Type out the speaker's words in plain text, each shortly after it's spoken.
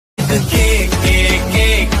அது K K K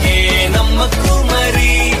K நம்ம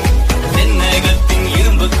குமரி தென்னகத்தின்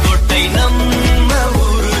இரும்பு கோட்டை நம்ம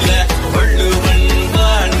ஊருல வள்ளுவன்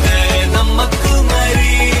வாழ்ந்த நம்ம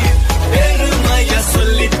குமரி பெருமைய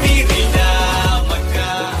சொல்லி தீரிடா மக்கா.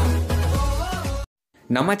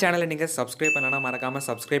 நம்ம சேனலை நீங்கள் சப்ஸ்கிரைப் பண்ணலாம், மறக்காமல்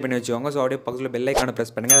சப்ஸ்கிரைப் பண்ணி வச்சுக்கோங்க. ஸோ அப்படியே பக்கத்தில் பெல் ஐக்கானை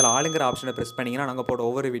ப்ரெஸ் பண்ணுங்கள். அதில் ஆளுங்கிற ஆப்ஷனை ப்ரெஸ் பண்ணிங்கன்னா நாங்கள் போட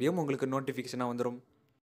ஒவ்வொரு வீடியோ உங்களுக்கு நோட்டிஃபிகேஷனாக வந்துடும்.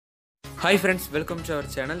 Hi friends, welcome to our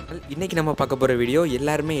channel. இன்றைக்கி நம்ம பார்க்க போகிற வீடியோ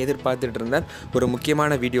எல்லாருமே எதிர்பார்த்துட்டு இருந்த ஒரு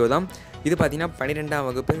முக்கியமான வீடியோ தான். இது பார்த்திங்கன்னா 12ஆம்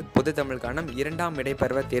வகுப்பு பொது தமிழுக்கான 2ஆம்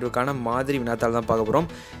இடைப்பருவ தேர்வுக்கான மாதிரி வினாத்தாள் தான் பார்க்க போகிறோம்.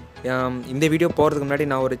 இந்த வீடியோ போகிறதுக்கு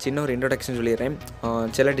முன்னாடி நான் ஒரு சின்ன ஒரு இன்ட்ரோடக்ஷன் சொல்லிடுறேன்.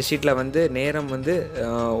 சில டிஸ்ட்ரிக்டில் வந்து நேரம் வந்து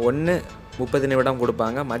 30 நிமிடம்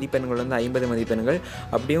கொடுப்பாங்க. மதிப்பெண்கள் வந்து 50 மதிப்பெண்கள்.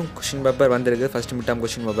 அப்படியும் கொஷின் பேப்பர் வந்திருக்கு ஃபஸ்ட் மிட் டேர்ம்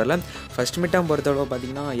கொஷின் பேப்பரில். ஃபஸ்ட் மிட் டேர்ம் பொறுத்தளவு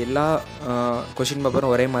பார்த்திங்கன்னா எல்லா கொஷின்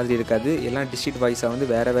பேப்பரும் ஒரே மாதிரி இருக்காது. எல்லாம் டிஸ்ட்ரிக்ட் வைஸாக வந்து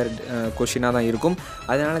வேறு வேறு கொஷினாக தான் இருக்கும்.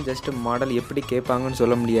 அதனால் ஜஸ்ட்டு மாடல் எப்படி கேட்பாங்கன்னு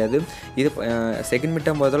சொல்ல முடியாது. இது செகண்ட் மிட்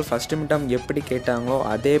டேர்ம் பொறுத்தளவு ஃபஸ்ட்டு மிட் டேர்ம் எப்படி கேட்டாங்களோ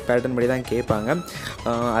அதே பேட்டர்ன் படி தான் கேட்பாங்க.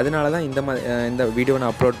 அதனால தான் இந்த வீடியோ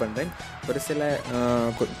நான் அப்லோட் பண்ணுறேன். ஒரு சில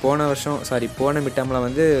போன மிட் டேர்மில்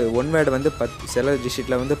வந்து ஒன் வேர்டு வந்து சில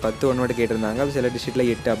டிஸ்ட்ரிக்டில் வந்து 10 ஒன் வேர்டு கேட்டிருந்தாங்க. சில டிஸ்ட்ரிக்டில்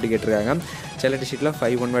 8 அப்படி கேட்டிருக்காங்க. சில டிஸ்ட்ரிக்டில்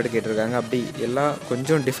 5 ஒன் வேர்டு கேட்டிருக்காங்க. அப்படி எல்லாம்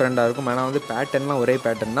கொஞ்சம் டிஃப்ரெண்ட்டாக இருக்கும். ஆனால் வந்து பேட்டர்ன்லாம் ஒரே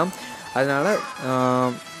பேட்டர்ன் தான்.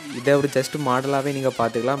 அதனால் இதை ஒரு ஜஸ்ட்டு மாடலாகவே நீங்கள்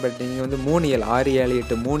பார்த்துக்கலாம். பட் நீங்கள் வந்து 3 7 6 7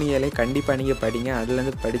 8 3 7 கண்டிப்பாக நீங்கள் படிங்க.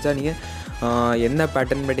 அதுலேருந்து படித்தா நீங்கள் என்ன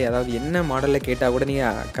பேட்டர்ன் படி, அதாவது என்ன மாடலில் கேட்டால் கூட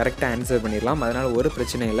நீங்கள் கரெக்டாக ஆன்சர் பண்ணிடலாம். அதனால் ஒரு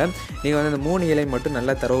பிரச்சனை இல்லை. நீங்கள் வந்து அந்த 3 7 மட்டும்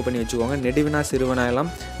நல்லா தரவு பண்ணி வச்சுக்கோங்க. நெடுவினா சிறுவினா எல்லாம்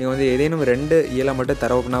நீங்கள் வந்து ஏதேனும் 2 7 மட்டும்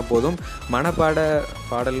தரவு பண்ணால் போதும்.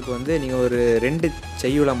 பாடலுக்கு வந்து நீங்கள் ஒரு 2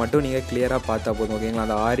 செய்யுளை மட்டும் நீங்கள் கிளியராக பார்த்தா போதும். ஓகேங்களா?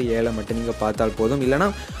 அந்த 6 7 மட்டும் நீங்கள் பார்த்தால் போதும். இல்லைனா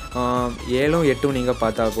 7 8 நீங்கள்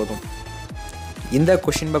பார்த்தால் போதும். இந்த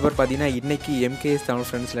கொஷின் பேப்பர் பார்த்திங்கன்னா இன்றைக்கி MKS Tamil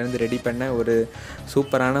Friendsலேருந்து ரெடி பண்ண ஒரு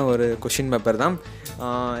சூப்பரான ஒரு கொஷின் பேப்பர் தான்.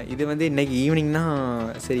 இது வந்து இன்றைக்கி ஈவினிங்னா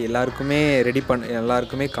சரி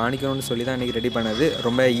எல்லாருக்குமே காணிக்கணும்னு சொல்லி தான் இன்றைக்கி ரெடி பண்ணது.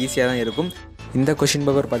 ரொம்ப ஈஸியாக தான் இருக்கும். இந்த கொஷின்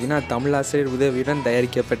பேப்பர் பார்த்திங்கன்னா தமிழாசிரியர் உதவியுடன்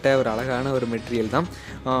தயாரிக்கப்பட்ட ஒரு அழகான ஒரு மெட்டீரியல் தான்.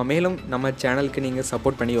 மேலும் நம்ம சேனலுக்கு நீங்கள்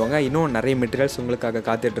சப்போர்ட் பண்ணிக்கோங்க. இன்னும் நிறைய மெட்டீரியல்ஸ் உங்களுக்காக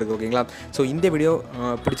காத்துட்ருக்கு. ஓகேங்களா? ஸோ இந்த வீடியோ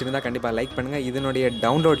பிடிச்சிருந்தால் கண்டிப்பாக லைக் பண்ணுங்கள். இதனுடைய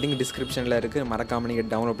டவுன்லோட் லிங்க் டிஸ்கிரிப்ஷனில் இருக்குது. மறக்காமல்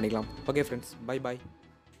நீங்கள் டவுன்லோட் பண்ணிக்கலாம். Okay friends, bye bye.